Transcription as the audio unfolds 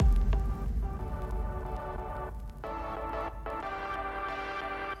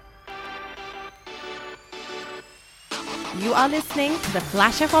You are listening to the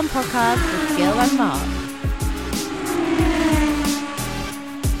Flash F1 podcast with Gil and Mark.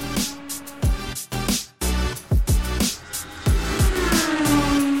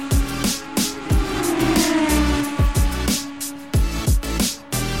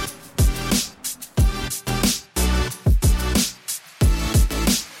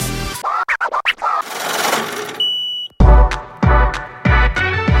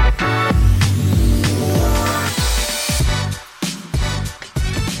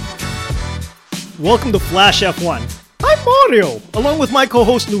 Welcome to Flash F1. I'm Mario, along with my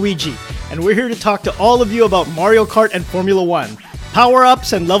co-host Luigi, and we're here to talk to all of you about Mario Kart and Formula 1.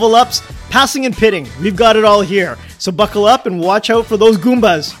 Power-ups and level-ups, passing and pitting, we've got it all here. So buckle up and watch out for those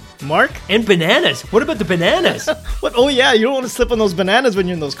Goombas. Mark? And bananas. What about the bananas? What? Oh yeah, you don't want to slip on those bananas when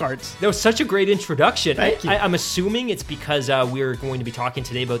you're in those carts. That was such a great introduction. Thank you. I'm assuming it's because we're going to be talking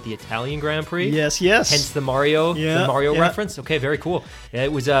today about the Italian Grand Prix. Yes. Hence the Mario Yeah. reference. Okay, very cool. Yeah,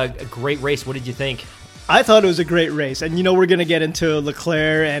 it was a great race. What did you think? I thought it was a great race, and we're going to get into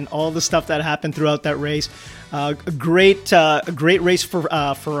Leclerc and all the stuff that happened throughout that race. A great race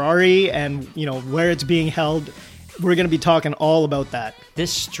for Ferrari, and where it's being held. We're going to be talking all about that.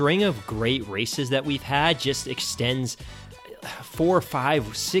 This string of great races that we've had just extends 4,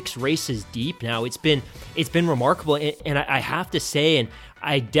 5, 6 races deep now. It's been remarkable, and I have to say, and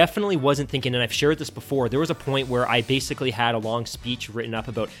I definitely wasn't thinking, and I've shared this before, there was a point where I basically had a long speech written up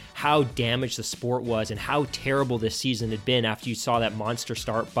about how damaged the sport was and how terrible this season had been after you saw that monster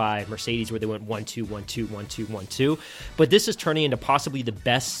start by Mercedes where they went 1-2, 1-2, 1-2, 1-2. But this is turning into possibly the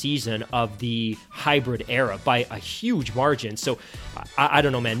best season of the hybrid era by a huge margin. So I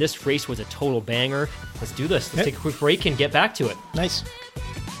don't know, man. This race was a total banger. Let's do this. Let's take a quick break and get back to it. Nice.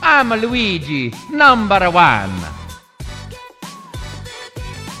 I'm Luigi, number one.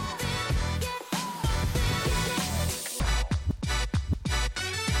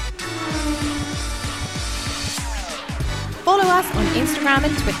 Follow us on Instagram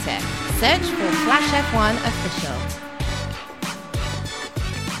and Twitter. Search for Flash F1 Official.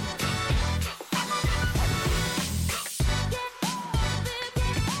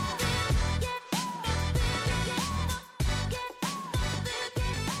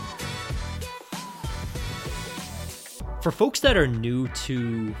 For folks that are new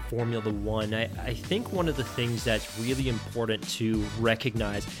to Formula One, I think one of the things that's really important to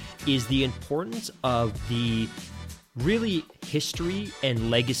recognize is the importance of the really history and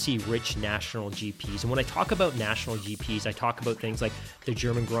legacy-rich national GPs. And when I talk about national GPs, I talk about things like the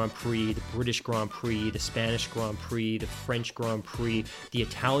German Grand Prix, the British Grand Prix, the Spanish Grand Prix, the French Grand Prix, the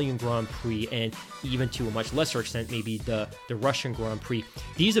Italian Grand Prix, and even to a much lesser extent, maybe the Russian Grand Prix.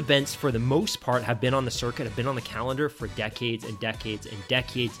 These events, for the most part, have been on the circuit, have been on the calendar for decades and decades and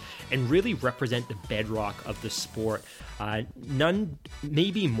decades, and really represent the bedrock of the sport. None,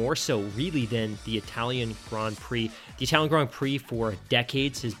 maybe more so, really, than the Italian Grand Prix. The Italian Grand Prix for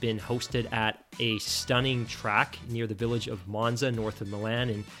decades has been hosted at a stunning track near the village of Monza, north of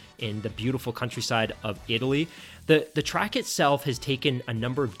Milan, in the beautiful countryside of Italy. The track itself has taken a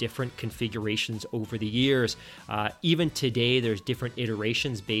number of different configurations over the years. Even today, there's different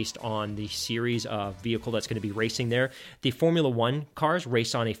iterations based on the series of vehicle that's going to be racing there. The Formula One cars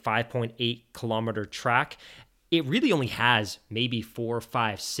race on a 5.8 kilometer track. It really only has maybe 4,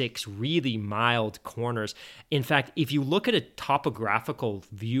 5, 6 really mild corners. In fact, if you look at a topographical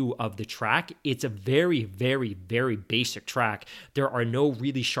view of the track, it's a very, very, very basic track. There are no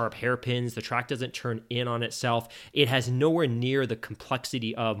really sharp hairpins. The track doesn't turn in on itself. It has nowhere near the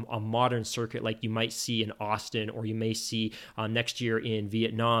complexity of a modern circuit like you might see in Austin or you may see next year in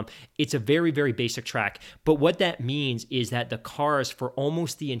Vietnam. It's a very, very basic track. But what that means is that the cars for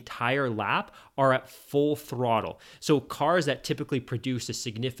almost the entire lap are at full throttle. So cars that typically produce a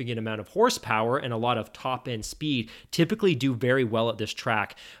significant amount of horsepower and a lot of top-end speed typically do very well at this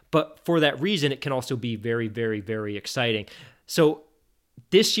track. But for that reason, it can also be very, very, very exciting. So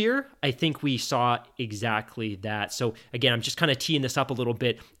this year, I think we saw exactly that. So again, I'm just kind of teeing this up a little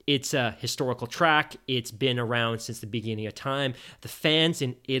bit. It's a historical track. It's been around since the beginning of time. The fans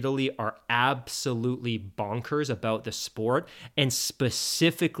in Italy are absolutely bonkers about the sport, and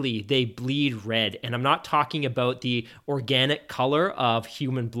specifically, they bleed red. And I'm not talking about the organic color of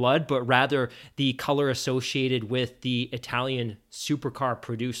human blood, but rather the color associated with the Italian supercar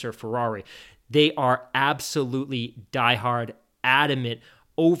producer Ferrari. They are absolutely diehard, adamant,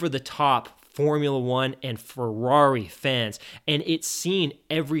 over the top Formula One and Ferrari fans. And it's seen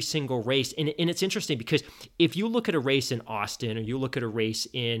every single race. And it's interesting because if you look at a race in Austin, or you look at a race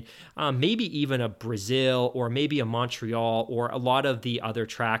in maybe even a Brazil, or maybe a Montreal, or a lot of the other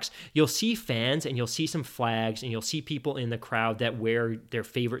tracks, you'll see fans and you'll see some flags, and you'll see people in the crowd that wear their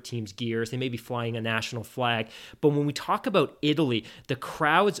favorite team's gears. They may be flying a national flag. But when we talk about Italy, the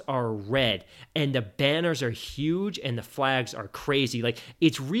crowds are red and the banners are huge and the flags are crazy. Like,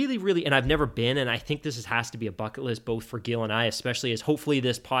 it's really, really, and I've never been, and I think this has to be a bucket list both for Gil and I, especially as hopefully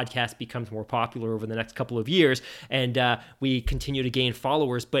this podcast becomes more popular over the next couple of years and we continue to gain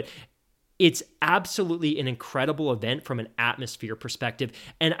followers. But it's absolutely an incredible event from an atmosphere perspective.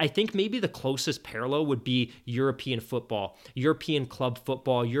 And I think maybe the closest parallel would be European football, European club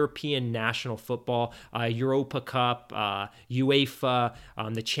football, European national football, Europa Cup, UEFA,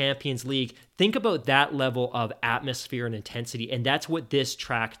 the Champions League. Think about that level of atmosphere and intensity, and that's what this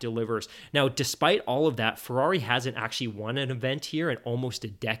track delivers. Now, despite all of that, Ferrari hasn't actually won an event here in almost a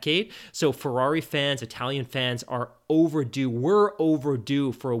decade. So Ferrari fans, Italian fans are overdue. We're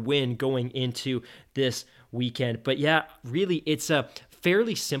overdue for a win going into this weekend. But yeah, really, it's a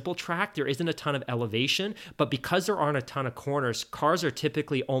fairly simple track. There isn't a ton of elevation, but because there aren't a ton of corners, cars are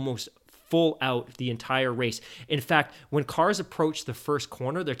typically almost full out the entire race. In fact, when cars approach the first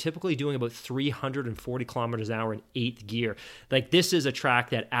corner, they're typically doing about 340 kilometers an hour in 8th gear. Like, this is a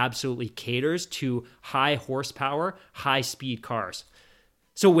track that absolutely caters to high horsepower, high speed cars.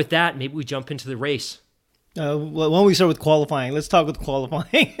 So with that, maybe we jump into the race. Well, why don't we start with qualifying? Let's talk with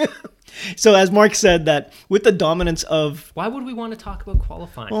qualifying. So as Mark said, that with the dominance of... Why would we want to talk about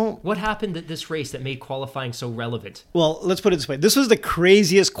qualifying? Well, what happened at this race that made qualifying so relevant? Well, let's put it this way. This was the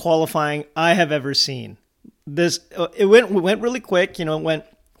craziest qualifying I have ever seen. It went really quick. You know, it went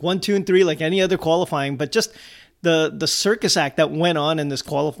 1, 2, and 3 like any other qualifying, but just the circus act that went on in this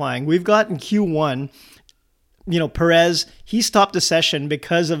qualifying. We've got in Q1... You know, Perez, he stopped the session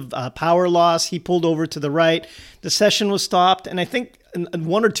because of power loss. He pulled over to the right. The session was stopped. And I think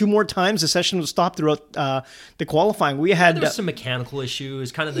 1 or 2 more times the session was stopped throughout the qualifying. We had there's some mechanical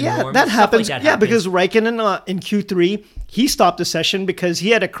issues, kind of the norm. That happens. Like that happens. Because Raikkonen in Q3, he stopped the session because he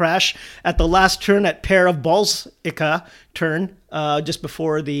had a crash at the last turn at Pair of Balsica turn just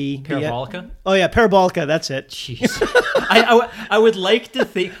before the... Parabolica? Parabolica, that's it. Jeez. I would like to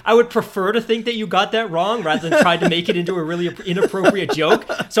think, I would prefer to think that you got that wrong rather than try to make it into a really inappropriate joke.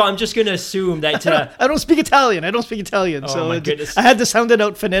 So I'm just going to assume that... I don't speak Italian. Oh, my goodness. I had to sound it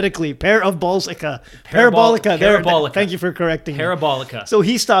out phonetically. Pair of Balsica. Parabolica. Parabolica. Thank you for correcting me. Parabolica. So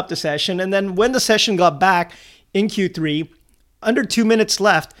he stopped the session. And then when the session got back in Q3, under 2 minutes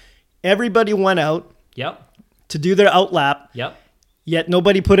left, everybody went out to do their outlap. Yet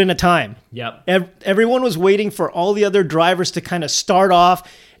nobody put in a time. Everyone was waiting for all the other drivers to kind of start off.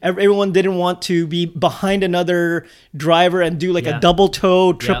 Everyone didn't want to be behind another driver and do like a double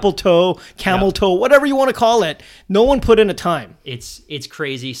toe, triple toe, camel toe, whatever you want to call it. No one put in a time. It's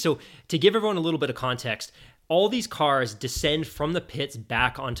crazy. So to give everyone a little bit of context, all these cars descend from the pits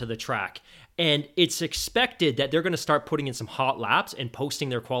back onto the track. And it's expected that they're going to start putting in some hot laps and posting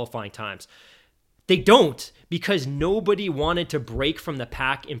their qualifying times. They don't, because nobody wanted to break from the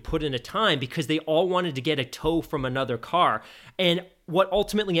pack and put in a time because they all wanted to get a tow from another car. And what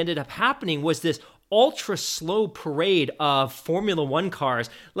ultimately ended up happening was this ultra slow parade of Formula One cars,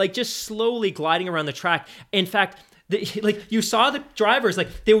 like just slowly gliding around the track. In fact, you saw the drivers,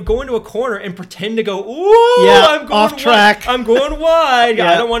 like they would go into a corner and pretend to go, ooh, I'm going off track. I'm going wide.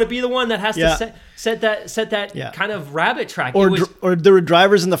 I don't want to be the one that has to set that kind of rabbit track. Or there were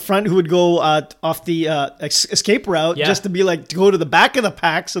drivers in the front who would go off the escape route just to be like to go to the back of the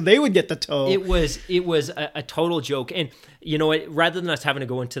pack so they would get the tow. It was a total joke. And you know what? Rather than us having to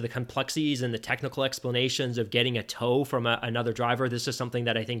go into the complexities and the technical explanations of getting a tow from another driver, this is something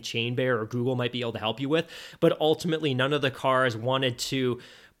that I think Chainbear or Google might be able to help you with. But ultimately, none of the cars wanted to,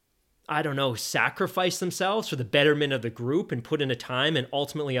 sacrifice themselves for the betterment of the group and put in a time and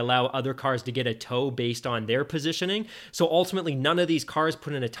ultimately allow other cars to get a tow based on their positioning. So ultimately, none of these cars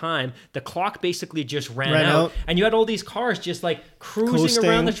put in a time. The clock basically just ran out. And you had all these cars just like cruising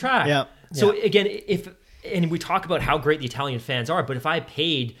around the track. So again, and we talk about how great the Italian fans are, but if I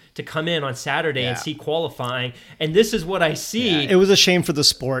paid to come in on Saturday and see qualifying, and this is what I see... It was a shame for the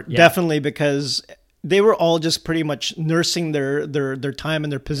sport, definitely, because they were all just pretty much nursing their time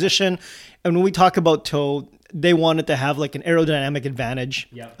and their position. And when we talk about tow, they wanted to have like an aerodynamic advantage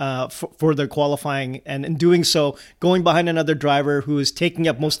for their qualifying, and in doing so, going behind another driver who is taking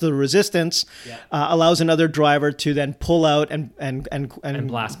up most of the resistance allows another driver to then pull out and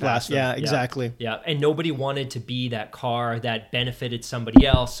blast past them. Yeah, exactly. Yeah, and nobody wanted to be that car that benefited somebody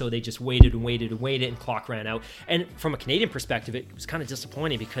else, so they just waited and clock ran out. And from a Canadian perspective, it was kind of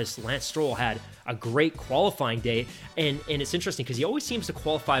disappointing because Lance Stroll had a great qualifying day, and it's interesting because he always seems to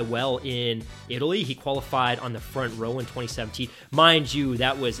qualify well in Italy. He qualified on the front row in 2017. Mind you,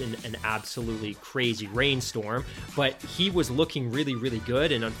 that was an absolutely crazy rainstorm, but he was looking really, really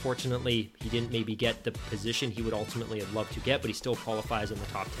good, and unfortunately, he didn't maybe get the position he would ultimately have loved to get, but he still qualifies in the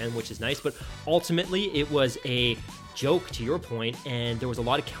top 10, which is nice. But ultimately, it was a joke, to your point, and there was a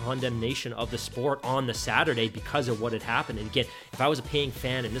lot of condemnation of the sport on the Saturday because of what had happened. And again, if I was a paying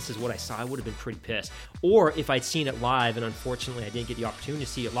fan and this is what I saw, I would have been pretty pissed. Or if I'd seen it live, and unfortunately I didn't get the opportunity to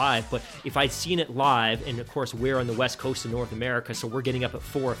see it live, but if I'd seen it live, and of course we're on the west coast of North America, so we're getting up at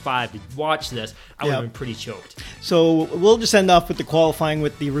 4 or 5 to watch this, I would have been pretty choked. So we'll just end off with the qualifying,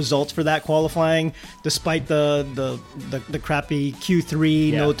 with the results for that qualifying. Despite the crappy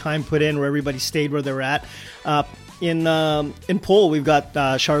Q3, no time put in, where everybody stayed where they were at. In pole, we've got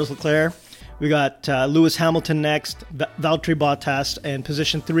Charles Leclerc, we got Lewis Hamilton next, Valtteri Bottas in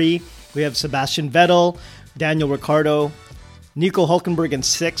position 3. We have Sebastian Vettel, Daniel Ricciardo, Nico Hülkenberg in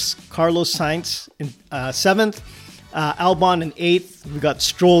 6th, Carlos Sainz in 7th, Albon in 8th. We got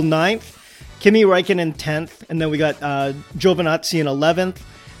Stroll 9th, Kimi Räikkönen in 10th, and then we got Giovinazzi in 11th.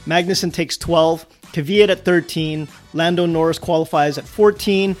 Magnussen takes 12, Kvyat at 13, Lando Norris qualifies at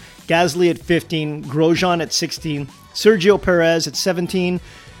 14, Gasly at 15, Grosjean at 16, Sergio Perez at 17,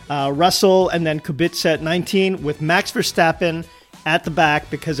 Russell, and then Kubica at 19, with Max Verstappen at the back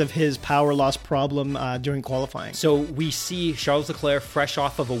because of his power loss problem during qualifying. So we see Charles Leclerc fresh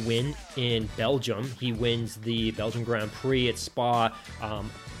off of a win in Belgium. He wins the Belgian Grand Prix at Spa.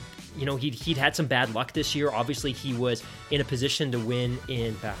 He'd had some bad luck this year. Obviously, he was in a position to win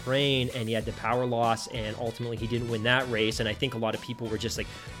in Bahrain, and he had the power loss, and ultimately he didn't win that race. And I think a lot of people were just like,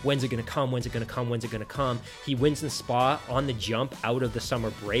 when's it going to come? When's it going to come? When's it going to come? He wins in Spa on the jump out of the summer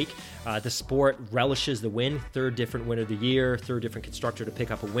break. The sport relishes the win. 3rd different winner of the year, 3rd different constructor to pick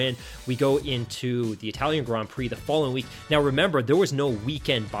up a win. We go into the Italian Grand Prix the following week. Now, remember, there was no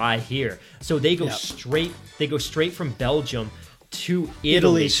weekend bye here. So they go straight from Belgium to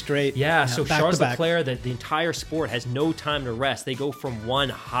Italy straight. So Charles Leclerc, the entire sport has no time to rest. They go from one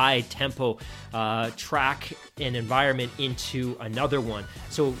high tempo track and environment into another one.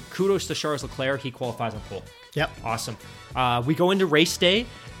 So kudos to Charles Leclerc. He qualifies on pole. Awesome. We go into race day,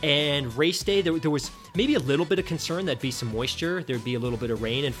 and race day there was maybe a little bit of concern that'd be some moisture, there'd be a little bit of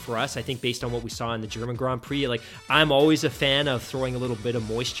rain, and for us, I think based on what we saw in the German Grand Prix, like, I'm always a fan of throwing a little bit of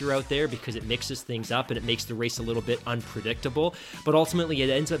moisture out there because it mixes things up and it makes the race a little bit unpredictable, but ultimately it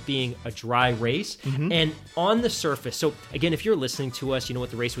ends up being a dry race. And on the surface, so again, if you're listening to us, you know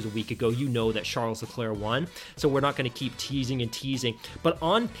what, the race was a week ago, you know that Charles Leclerc won, so we're not going to keep teasing, but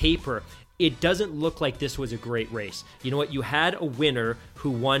on paper, it doesn't look like this was a great race. You know what? You had a winner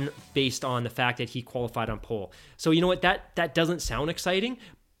who won based on the fact that he qualified on pole. So you know what? That doesn't sound exciting,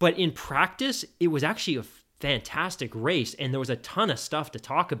 but in practice, it was actually a fantastic race, and there was a ton of stuff to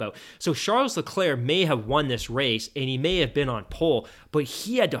talk about. So Charles Leclerc may have won this race, and he may have been on pole, but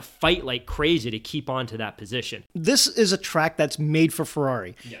he had to fight like crazy to keep on to that position. This is a track that's made for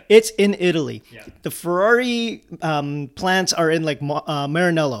Ferrari. It's in Italy. The Ferrari plants are in like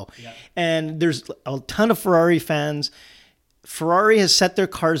Maranello, and there's a ton of Ferrari fans. Ferrari has set their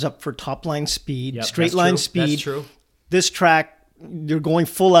cars up for top line speed, straight line speed. That's true. This track, you're going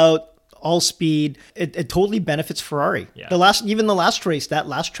full out, all speed. It totally benefits Ferrari. The last race, that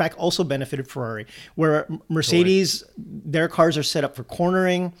last track also benefited Ferrari, where Mercedes, their cars are set up for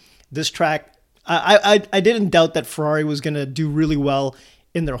cornering. This track, I didn't doubt that Ferrari was going to do really well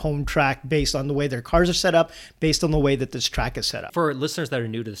in their home track based on the way their cars are set up, based on the way that this track is set up. For listeners that are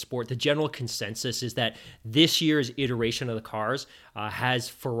new to the sport, the general consensus is that this year's iteration of the cars has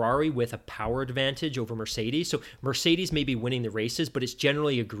Ferrari with a power advantage over Mercedes. So Mercedes may be winning the races, but it's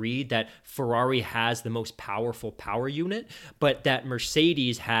generally agreed that Ferrari has the most powerful power unit, but that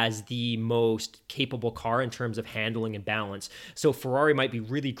Mercedes has the most capable car in terms of handling and balance. So Ferrari might be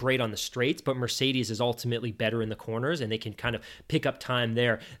really great on the straights, but Mercedes is ultimately better in the corners, and they can kind of pick up time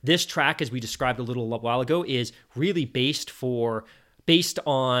there. This track, as we described a little while ago, is really based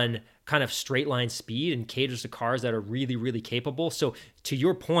on kind of straight line speed and caters to cars that are really, really capable. So to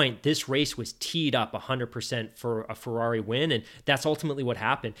your point, this race was teed up 100% for a Ferrari win, and that's ultimately what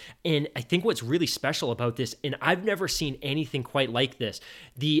happened. And I think what's really special about this, and I've never seen anything quite like this,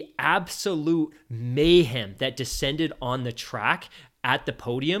 the absolute mayhem that descended on the track at the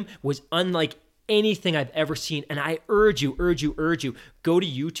podium was unlike anything I've ever seen. And I urge you, go to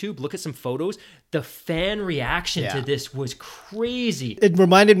YouTube, look at some photos. The fan reaction to this was crazy. It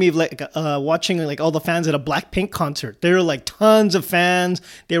reminded me of like watching like all the fans at a Blackpink concert. There were like tons of fans.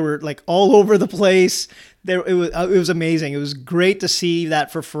 They were like all over the place. It was amazing. It was great to see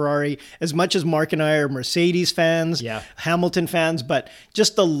that for Ferrari. As much as Mark and I are Mercedes fans, Hamilton fans, but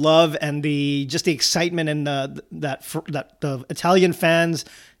just the love and the excitement and that the Italian fans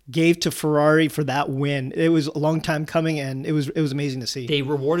gave to Ferrari for that win. It was a long time coming, and it was amazing to see. They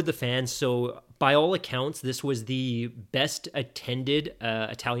rewarded the fans. So by all accounts, this was the best attended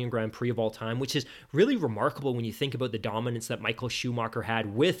Italian Grand Prix of all time, which is really remarkable when you think about the dominance that Michael Schumacher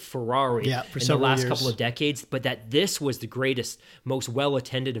had with Ferrari in the last couple of decades, but that this was the greatest, most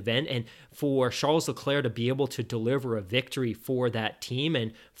well-attended event. And for Charles Leclerc to be able to deliver a victory for that team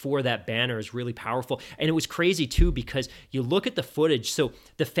and for that banner is really powerful. And it was crazy too, because you look at the footage. So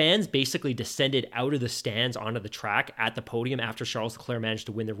the fans basically descended out of the stands onto the track at the podium after Charles Leclerc managed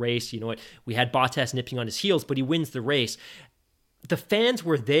to win the race. You know what? We had Bottas nipping on his heels, but he wins the race. The fans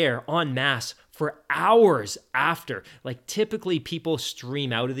were there en masse for hours after. Like typically people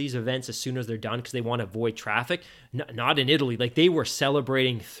stream out of these events as soon as they're done because they want to avoid traffic. Not in Italy. Like they were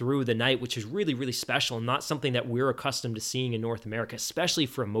celebrating through the night, which is really, really special and not something that we're accustomed to seeing in North America, especially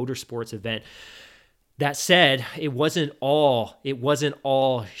for a motorsports event. That said, it wasn't all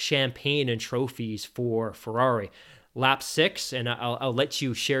champagne and trophies for Ferrari. Lap 6, and I'll let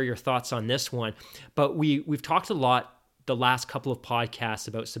you share your thoughts on this one, but we've talked a lot the last couple of podcasts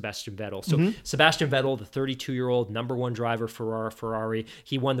about Sebastian Vettel. So Sebastian Vettel, the 32-year-old number one driver for Ferrari,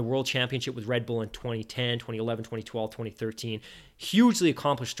 he won the world championship with Red Bull in 2010, 2011, 2012, 2013. Hugely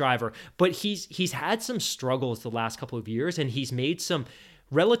accomplished driver, but he's had some struggles the last couple of years, and he's made some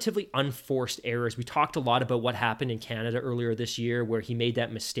relatively unforced errors. We talked a lot about what happened in Canada earlier this year where he made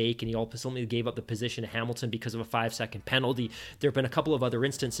that mistake and he ultimately gave up the position to Hamilton because of a 5-second penalty. There have been a couple of other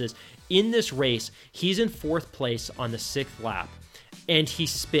instances. In this race, he's in 4th place on the 6th lap and he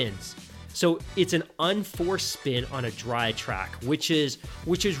spins. So it's an unforced spin on a dry track, which is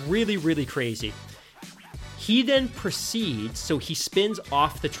really, really crazy. He then proceeds, so he spins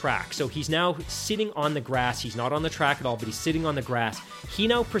off the track. So he's now sitting on the grass. He's not on the track at all, but he's sitting on the grass. He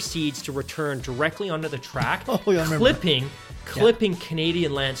now proceeds to return directly onto the track, clipping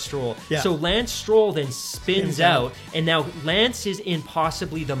Canadian Lance Stroll. Yeah. So Lance Stroll then spins out, and now Lance is in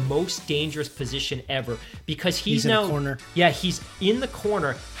possibly the most dangerous position ever because he's now in the corner. Yeah, he's in the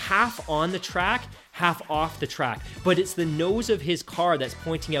corner, half on the track, half off the track, but it's the nose of his car that's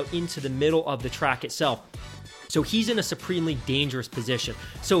pointing out into the middle of the track itself. So he's in a supremely dangerous position.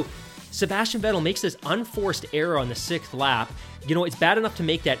 So Sebastian Vettel makes this unforced error on the 6th lap. You know, it's bad enough to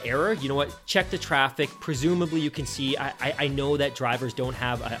make that error. You know what? Check the traffic. Presumably you can see, I know that drivers don't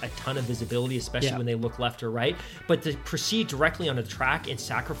have a ton of visibility, especially when they look left or right, but to proceed directly onto the track and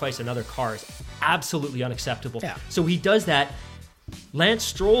sacrifice another car is absolutely unacceptable. Yeah. So he does that. Lance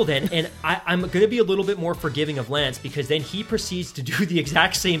Stroll then, and I'm going to be a little bit more forgiving of Lance because then he proceeds to do the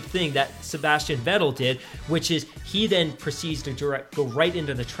exact same thing that Sebastian Vettel did, which is he then proceeds to go right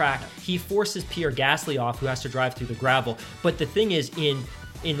into the track. He forces Pierre Gasly off, who has to drive through the gravel. But the thing is,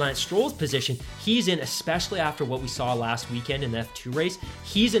 in Lance Stroll's position, he's in, especially after what we saw last weekend in the F2 race,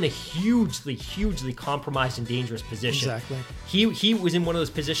 he's in a hugely compromised and dangerous position. Exactly. He was in one of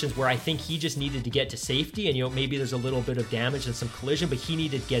those positions where I think he just needed to get to safety, and maybe there's a little bit of damage and some collision, but he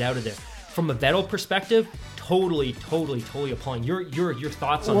needed to get out of there. From a Vettel perspective, totally appalling. Your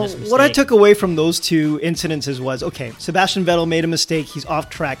thoughts on this mistake? What I took away from those two incidences was, okay, Sebastian Vettel made a mistake. He's off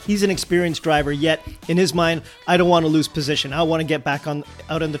track. He's an experienced driver, yet in his mind, I don't want to lose position. I want to get back out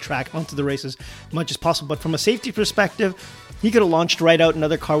on the track, onto the races as much as possible. But from a safety perspective, he could have launched right out.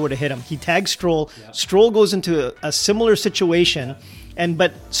 Another car would have hit him. He tags Stroll. Yeah. Stroll goes into a similar situation.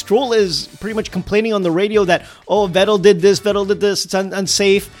 But Stroll is pretty much complaining on the radio that, Vettel did this, it's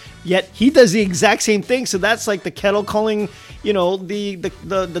unsafe. Yet he does the exact same thing. So that's like the kettle calling,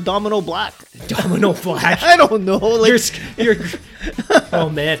 the domino black. Domino black. I don't know. Like, you're oh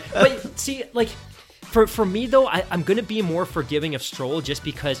man. But see, like for me though, I'm going to be more forgiving of Stroll just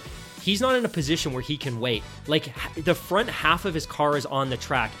because he's not in a position where he can wait. Like, the front half of his car is on the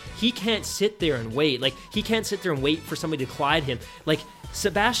track. He can't sit there and wait. Like, he can't sit there and wait for somebody to collide him. Like,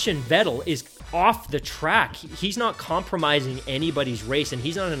 Sebastian Vettel is off the track, he's not compromising anybody's race, and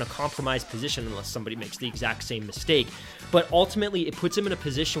he's not in a compromised position unless somebody makes the exact same mistake. But ultimately, it puts him in a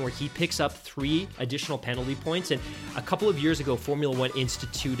position where he picks up 3 additional penalty points. And a couple of years ago, Formula One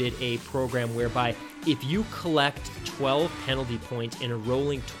instituted a program whereby if you collect 12 penalty points in a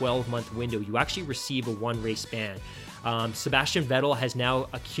rolling 12-month window, you actually receive a 1-race ban. Sebastian Vettel has now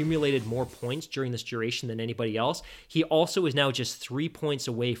accumulated more points during this duration than anybody else. He also is now just 3 points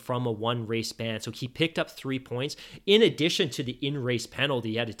away from a 1-race ban. So he picked up 3 points in addition to the in-race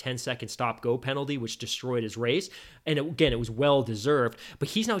penalty. He had a 10-second stop-go penalty, which destroyed his race. And it was well-deserved. But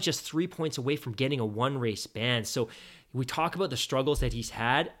he's now just 3 points away from getting a 1-race ban. So we talk about the struggles that he's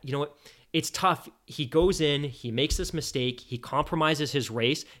had. You know what? It's tough. He goes in, he makes this mistake, he compromises his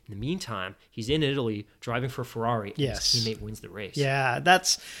race. In the meantime, he's in Italy driving for Ferrari. Yes. His teammate wins the race. Yeah,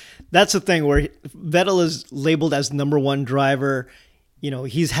 that's the thing where Vettel is labeled as number 1 driver. You know,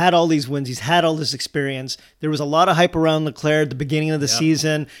 he's had all these wins. He's had all this experience. There was a lot of hype around Leclerc at the beginning of the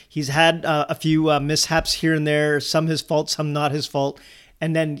season. He's had a few mishaps here and there, some his fault, some not his fault.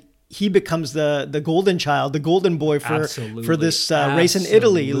 And then he becomes the golden child, the golden boy for this race in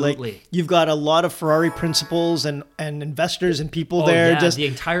Italy. Like, you've got a lot of Ferrari principals and investors and people there. Yeah, just the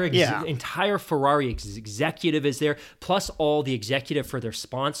entire Ferrari executive is there, plus all the executive for their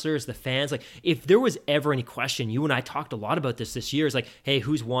sponsors, the fans. Like, if there was ever any question, you and I talked a lot about this year. Is like, hey,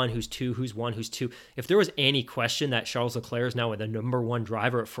 who's 1, who's 2, who's 1, who's 2? If there was any question that Charles Leclerc is now the number 1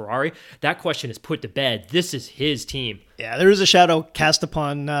 driver at Ferrari, that question is put to bed. This is his team. Yeah, there is a shadow cast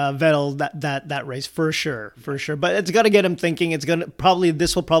upon Vettel that race for sure. But it's got to get him thinking.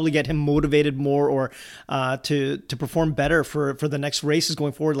 This will probably get him motivated more, or to perform better for the next races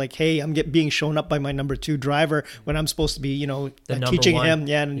going forward. Like, hey, I'm being shown up by my number 2 driver when I'm supposed to be, teaching him,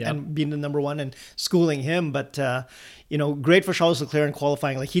 and being the number 1 and schooling him. But great for Charles Leclerc in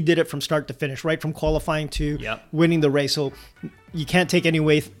qualifying. Like, he did it from start to finish, right from qualifying to winning the race. So you can't take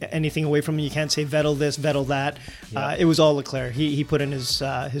anything away from him. You can't say Vettel this, Vettel that. It was all Leclerc. He put in his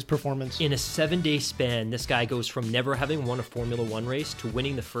performance. In a 7-day span, this guy goes from never having won a Formula One race to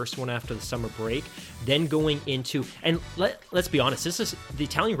winning the first one after the summer break, then going into, and let's be honest, this is the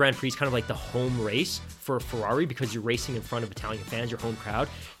Italian Grand Prix is kind of like the home race for Ferrari because you're racing in front of Italian fans, your home crowd.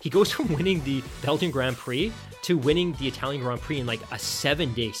 He goes from winning the Belgian Grand Prix to winning the Italian Grand Prix in like a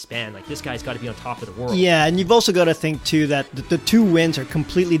 7-day span. Like, this guy's got to be on top of the world. Yeah, and you've also got to think too that the 2 wins are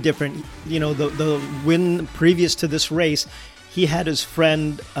completely different. The win previous to this race, he had his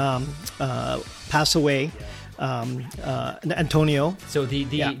friend pass away. Antonio. So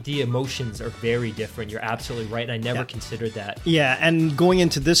the emotions are very different. You're absolutely right, and I never considered that. Yeah, and going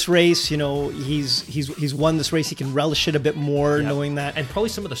into this race, he's won this race. He can relish it a bit more, knowing that. And probably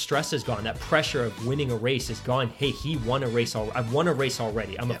some of the stress is gone. That pressure of winning a race is gone. Hey, he won a race. I've won a race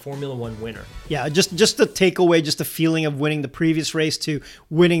already. I'm a Formula One winner. Yeah, just the takeaway, just the feeling of winning the previous race to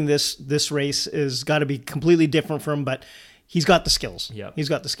winning this race is got to be completely different from, but he's got the skills. Yep. He's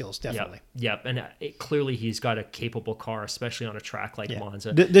got the skills, definitely. Yep. And clearly he's got a capable car, especially on a track like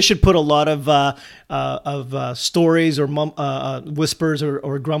Monza. This should put a lot of stories or whispers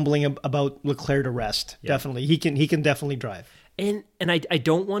or grumbling about Leclerc to rest. Yep. Definitely. He can definitely drive. And I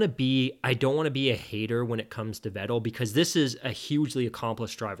don't want to be a hater when it comes to Vettel, because this is a hugely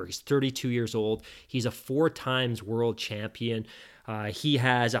accomplished driver. He's 32 years old. He's a 4 times world champion. He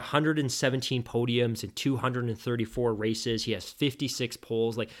has 117 podiums in 234 races. He has 56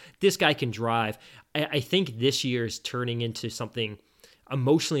 poles. Like, this guy can drive. I think this year is turning into something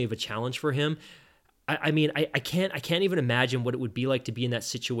emotionally of a challenge for him. I mean, I can't even imagine what it would be like to be in that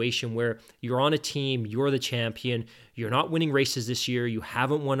situation where you're on a team, you're the champion, you're not winning races this year, you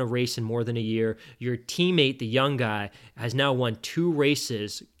haven't won a race in more than a year, your teammate, the young guy, has now won 2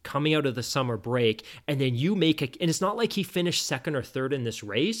 races coming out of the summer break, and then you make and it's not like he finished 2nd or 3rd in this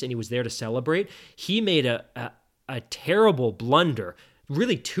race and he was there to celebrate. He made a terrible blunder.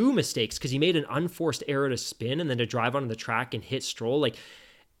 Really 2 mistakes, because he made an unforced error to spin and then to drive onto the track and hit Stroll. Like,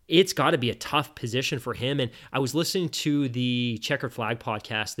 it's got to be a tough position for him. And I was listening to the Checkered Flag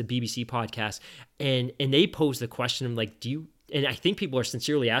podcast, the BBC podcast, and they posed the question, like, and I think people are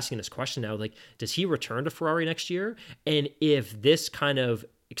sincerely asking this question now, like, does he return to Ferrari next year? And if this kind of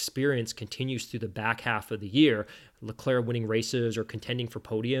experience continues through the back half of the year, Leclerc winning races or contending for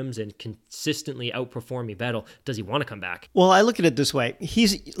podiums and consistently outperforming Vettel, does he want to come back? Well, I look at it this way.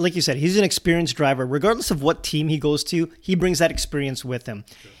 He's, like you said, he's an experienced driver. Regardless of what team he goes to, he brings that experience with him.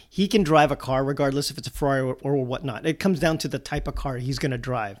 Sure. He can drive a car regardless if it's a Ferrari or whatnot. It comes down to the type of car he's going to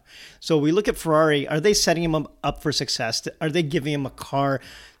drive. So we look at Ferrari. Are they setting him up for success? Are they giving him a car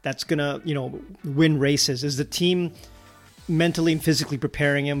that's going to, win races? Is the team mentally and physically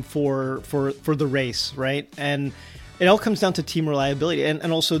preparing him for the race, right? And it all comes down to team reliability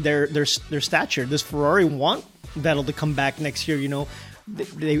and also their stature. Does Ferrari want Vettel to come back next year?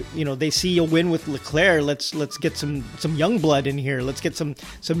 They see a win with Leclerc. Let's get some young blood in here. Let's get some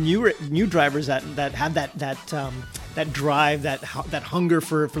new drivers that have that drive, that hunger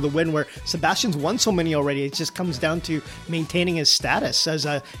for the win. Where Sebastian's won so many already, it just comes down to maintaining his status as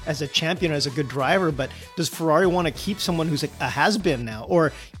a champion, as a good driver. But does Ferrari want to keep someone who's a has-been now,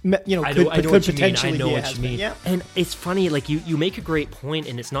 or could potentially be a has-been? Yeah. And it's funny, like you make a great point,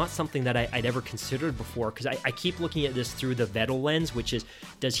 and it's not something that I'd ever considered before, because I keep looking at this through the Vettel lens, which is,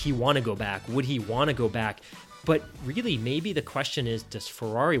 does he want to go back? Would he want to go back? But really, maybe the question is, does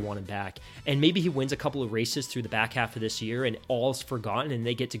Ferrari want him back? And maybe he wins a couple of races through the back half of this year and all's forgotten, and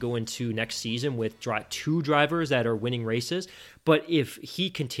they get to go into next season with two drivers that are winning races. But if he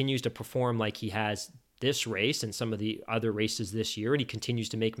continues to perform like he has this race and some of the other races this year, and he continues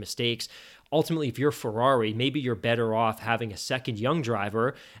to make mistakes, ultimately, if you're Ferrari, maybe you're better off having a second young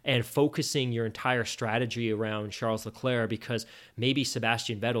driver and focusing your entire strategy around Charles Leclerc, because maybe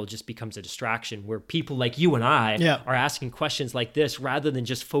Sebastian Vettel just becomes a distraction where people like you and I are asking questions like this rather than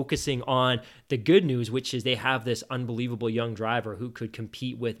just focusing on the good news, which is they have this unbelievable young driver who could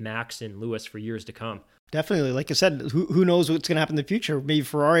compete with Max and Lewis for years to come. Definitely. Like I said, who knows what's going to happen in the future? Maybe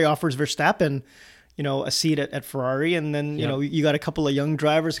Ferrari offers Verstappen a seat at Ferrari, and then you got a couple of young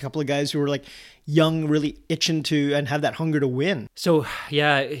drivers, a couple of guys who are like young, really itching to and have that hunger to win. So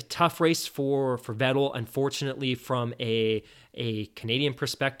tough race for Vettel. Unfortunately, from a Canadian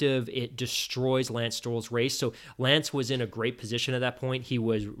perspective, it destroys Lance Stroll's race. So Lance was in a great position at that point. He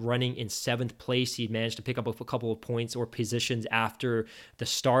was running in 7th place. He'd managed to pick up a couple of points or positions after the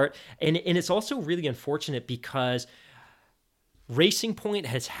start, and it's also really unfortunate because Racing Point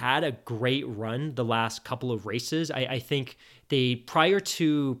has had a great run the last couple of races. I think they prior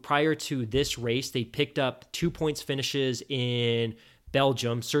to this race, they picked up 2 points finishes in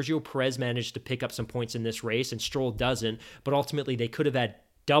Belgium. Sergio Perez managed to pick up some points in this race, and Stroll doesn't. But ultimately, they could have had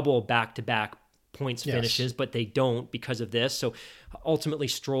double back-to-back points finishes, but they don't because of this. So ultimately,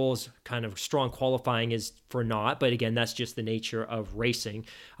 Stroll's kind of strong qualifying is for naught. But again, that's just the nature of racing.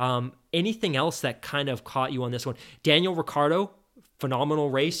 Anything else that kind of caught you on this one? Daniel Ricciardo, phenomenal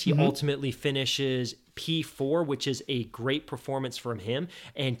race. He ultimately finishes P4, which is a great performance from him.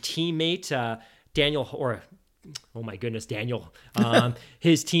 And teammate Daniel,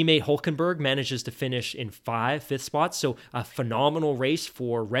 his teammate Hülkenberg manages to finish in 5th spot. So a phenomenal race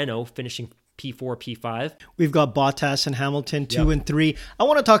for Renault, finishing P4, P5. We've got Bottas and Hamilton 2 and 3. I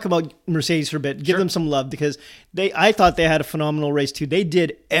want to talk about Mercedes for a bit. Give them some love, because I thought they had a phenomenal race too. They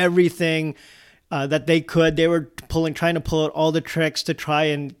did everything that they could. They were trying to pull out all the tricks to try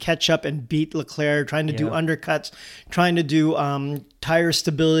and catch up and beat Leclerc, trying to do undercuts, trying to do tire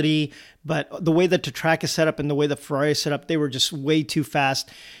stability. But the way that the track is set up and the way the Ferrari is set up, they were just way too fast.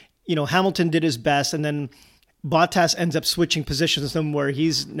 Hamilton did his best, and then Bottas ends up switching positions where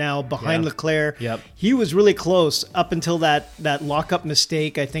he's now behind Leclerc. He was really close up until that lock-up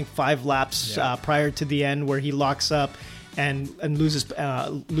mistake, I think 5 laps prior to the end, where he locks up and loses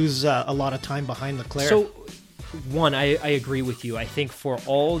a lot of time behind Leclerc. So, I agree with you. I think for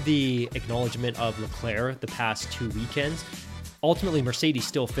all the acknowledgement of Leclerc the past 2 weekends, ultimately Mercedes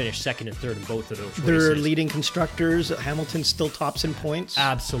still finished 2nd and 3rd in both of those races. They're leading constructors. Hamilton still tops in points.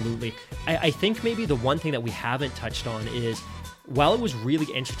 Absolutely. I think maybe the one thing that we haven't touched on is, while it was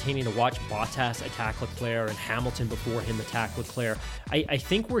really entertaining to watch Bottas attack Leclerc and Hamilton before him attack Leclerc, I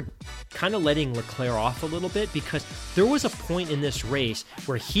think we're kind of letting Leclerc off a little bit, because there was a point in this race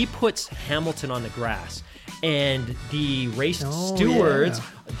where he puts Hamilton on the grass, and the race stewards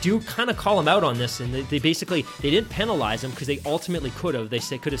do kind of call him out on this, and they didn't penalize him, because they ultimately could have. They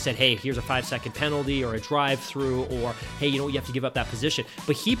could have said, hey, here's a 5-second penalty or a drive-through, or hey, you have to give up that position.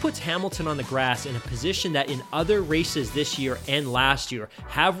 But he puts Hamilton on the grass in a position that in other races this year and last year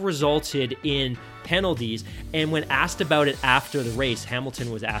have resulted in penalties. And when asked about it after the race,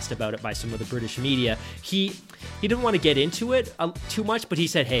 Hamilton was asked about it by some of the British media. He didn't want to get into it too much, but he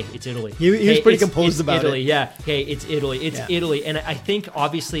said, hey, it's Italy. He was pretty composed about Italy. it. Yeah, hey, it's Italy. It's Italy. And I think,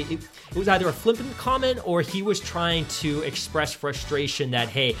 obviously, it was either a flippant comment or he was trying to express frustration that,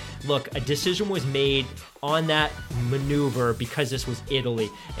 hey, look, a decision was made on that maneuver because this was Italy.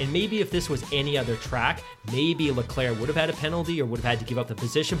 And maybe if this was any other track, maybe Leclerc would have had a penalty or would have had to give up the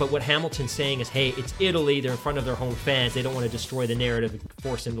position. But what Hamilton's saying is, hey, it's Italy. They're in front of their home fans. They don't want to destroy the narrative and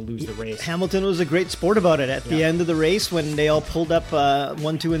force him to lose the race. Hamilton was a great sport about it. the end of the race when they all pulled up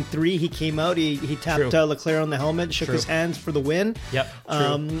 1, 2, and 3. He came out. He tapped Leclerc on the helmet, shook his hands for the win. Yep.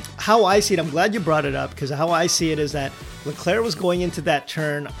 How I see it, I'm glad you brought it up, because how I see it is that Leclerc was going into that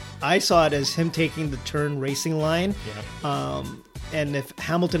turn. I saw it as him taking the turn racing line. Yeah. And if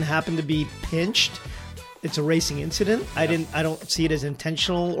Hamilton happened to be pinched, it's a racing incident. Yeah. I don't see it as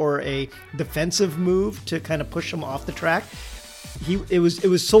intentional or a defensive move to kind of push him off the track. It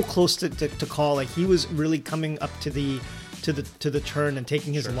was so close to call. Like, he was really coming up to the turn and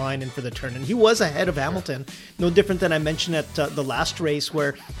taking his line in for the turn, and he was ahead of Hamilton. No different than I mentioned at the last race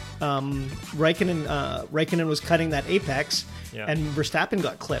where Raikkonen was cutting that apex, and Verstappen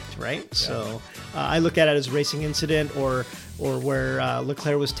got clipped. Right, so I look at it as a racing incident or where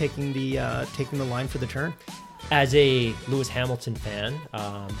Leclerc was taking the line for the turn. As a Lewis Hamilton fan,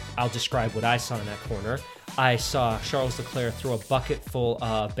 I'll describe what I saw in that corner. I saw Charles Leclerc throw a bucket full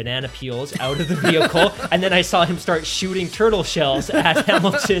of banana peels out of the vehicle, and then I saw him start shooting turtle shells at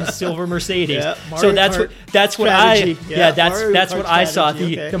Hamilton's silver Mercedes. Yeah, so that's what strategy. That's what I saw.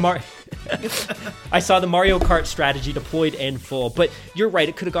 Okay. I saw the Mario Kart strategy deployed in full. But you're right;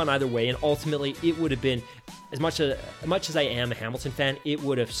 it could have gone either way, and ultimately, it would have been. As much as I am a Hamilton fan, it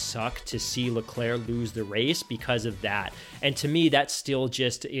would have sucked to see Leclerc lose the race because of that. And to me, that's still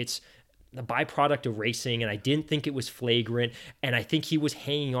it's the byproduct of racing, and I didn't think it was flagrant, and I think he was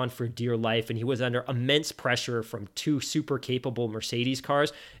hanging on for dear life, and he was under immense pressure from two super capable Mercedes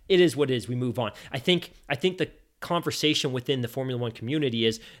cars. It is what it is. We move on. I think the conversation within the Formula One community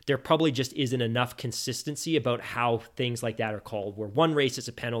is there probably just isn't enough consistency about how things like that are called, where one race it's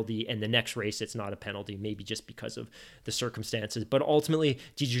a penalty and the next race it's not a penalty, maybe just because of the circumstances. But ultimately,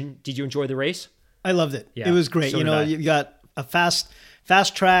 did you enjoy the race? I loved it. Yeah, it was great. So you got a fast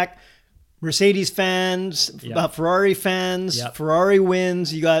track, Mercedes fans, Ferrari fans, Ferrari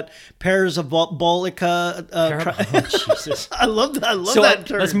wins. You got pairs of Bolica. Jesus. I love that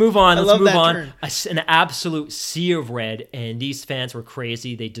turn. Let's move on. Let's move on. Turn. An absolute sea of red, and these fans were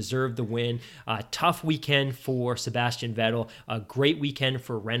crazy. They deserved the win. Tough weekend for Sebastian Vettel. A great weekend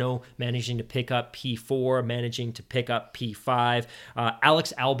for Renault, managing to pick up P4, managing to pick up P5.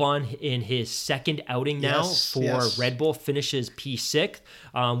 Alex Albon, in his second outing now for Red Bull, finishes P6,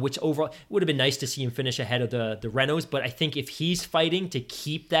 which overall would have been nice to see him finish ahead of the Renaults, but I think if he's fighting to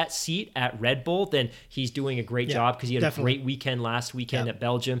keep that seat at Red Bull, then he's doing a great job, because he had a great weekend last weekend at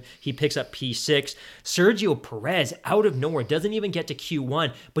Belgium. He picks up P6. Sergio Perez, out of nowhere, doesn't even get to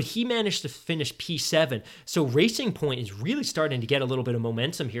Q1, but he managed to finish P7. So Racing Point is really starting to get a little bit of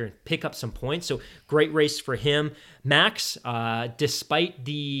momentum here and pick up some points. So great race for him. Max, despite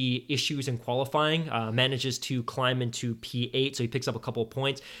the issues in qualifying, manages to climb into P8, so he picks up a couple of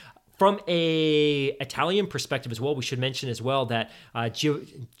points. From a Italian perspective as well, we should mention as well that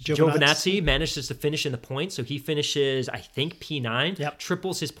Giovinazzi manages to finish in the points. So he finishes, I think, P9,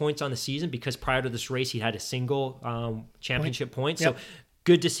 triples his points on the season, because prior to this race, he had a single championship point. So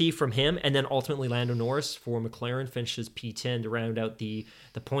good to see from him. And then ultimately Lando Norris for McLaren finishes P10 to round out the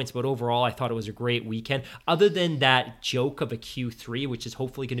points. But overall, I thought it was a great weekend. Other than that joke of a Q3, which is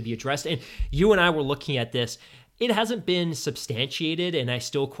hopefully going to be addressed. And you and I were looking at this. It hasn't been substantiated, and I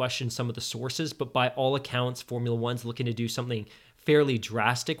still question some of the sources, but by all accounts, Formula One's looking to do something fairly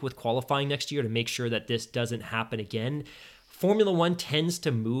drastic with qualifying next year to make sure that this doesn't happen again. Formula One tends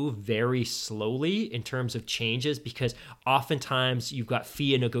to move very slowly in terms of changes, because oftentimes you've got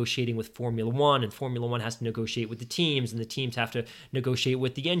FIA negotiating with Formula One, and Formula One has to negotiate with the teams, and the teams have to negotiate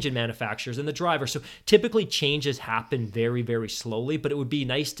with the engine manufacturers and the drivers. So typically changes happen very, very slowly, but it would be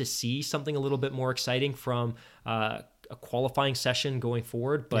nice to see something a little bit more exciting from a qualifying session going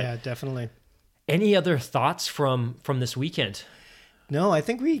forward. But yeah, definitely. Any other thoughts from this weekend? No, I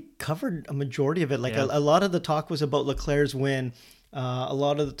think we covered a majority of it. Like a lot of the talk was about Leclerc's win. A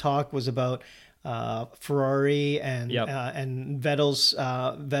lot of the talk was about Ferrari and Vettel's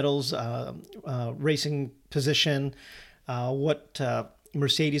racing position. What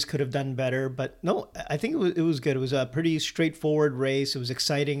Mercedes could have done better, but no, I think it was good. It was a pretty straightforward race. It was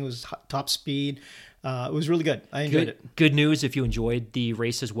exciting. It was top speed. It was really good. I enjoyed it. Good news if you enjoyed the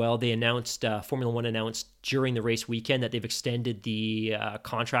race as well. They announced, Formula One announced during the race weekend that they've extended the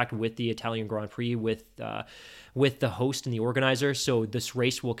contract with the Italian Grand Prix with the host and the organizer. So this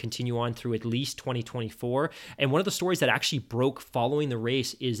race will continue on through at least 2024. And one of the stories that actually broke following the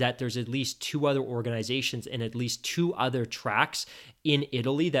race is that there's at least 2 other organizations and at least 2 other tracks in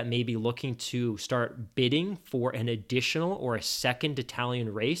Italy that may be looking to start bidding for an additional or a second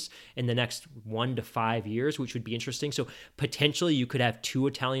Italian race in the next 1 to 5 years, which would be interesting. So potentially you could have 2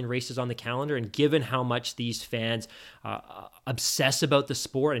 Italian races on the calendar. And given how much watch these fans obsess about the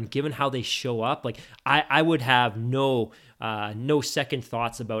sport, and given how they show up, like I would have no second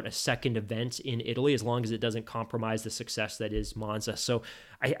thoughts about a second event in Italy as long as it doesn't compromise the success that is Monza. So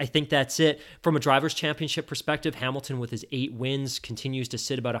I think that's it. From a Drivers' Championship perspective, Hamilton with his 8 wins continues to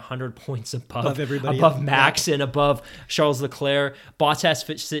sit about 100 points above Max and above Charles Leclerc.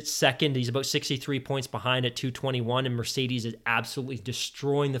 Bottas sits second. He's about 63 points behind at 221, and Mercedes is absolutely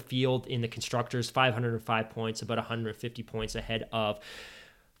destroying the field in the Constructors, 505 points, about 150 points ahead of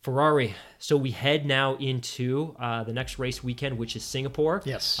Ferrari. So we head now into the next race weekend, which is Singapore.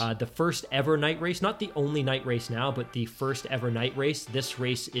 Yes. The first ever night race, not the only night race now, but the first ever night race. This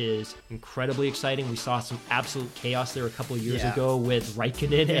race is incredibly exciting. We saw some absolute chaos there a couple of years ago with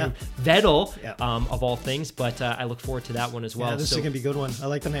Raikkonen and Vettel, of all things. But I look forward to that one as well. Yeah, this is gonna be a good one. I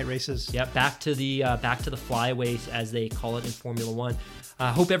like the night races. Yeah, back to the flyaways, as they call it in Formula One.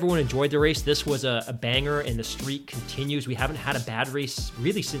 Hope everyone enjoyed the race. This was a banger, and the streak continues. We haven't had a bad race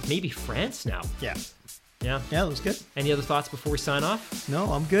really since maybe France now. Yeah, that was good. Any other thoughts before we sign off?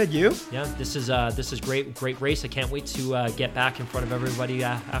 No, I'm good. You? Yeah, this is great race. I can't wait to get back in front of everybody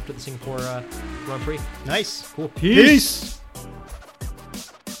after the Singapore Grand Prix. Nice. Cool. Peace.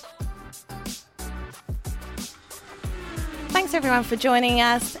 Thanks everyone for joining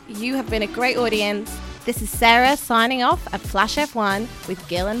us. You have been a great audience. This is Sarah signing off at Flash F1 with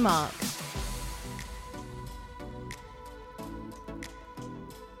Gil and Mark.